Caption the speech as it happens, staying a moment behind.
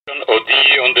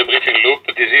on the briefing loop.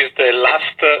 This is the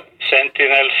last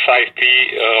Sentinel-5P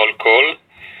roll call.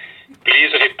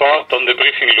 Please report on the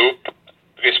briefing loop,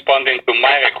 responding to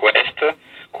my request,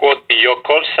 quote your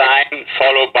call sign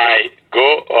followed by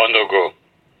go or no go.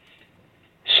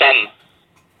 Some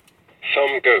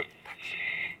go.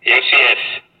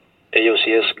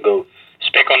 AOCS go.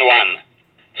 Spec on 1.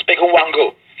 Spec on 1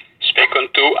 go. Spec on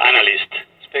 2 analyst.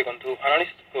 Spec on 2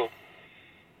 analyst go.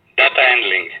 Data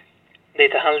handling.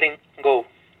 Data handling go.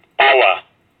 Power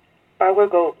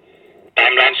go.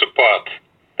 Timeline support.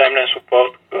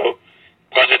 Go.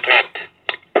 Project rep.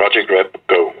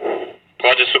 Go.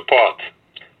 Project support.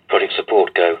 Project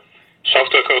support go.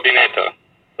 Software coordinator.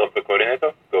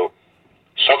 Go.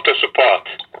 Software support.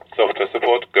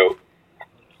 Go.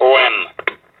 OM.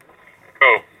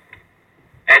 Go.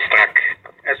 STRAC.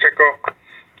 Go.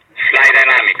 Flight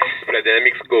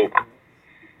dynamics. Go.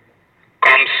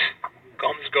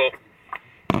 Comms go.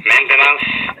 Maintenance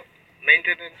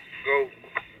Go.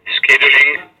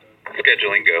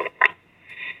 Scheduling go.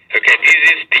 Okay, this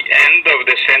is the end of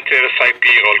the Sentinel-5P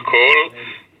roll call.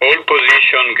 All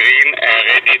position green and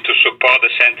ready to support the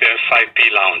Sentinel-5P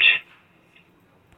launch.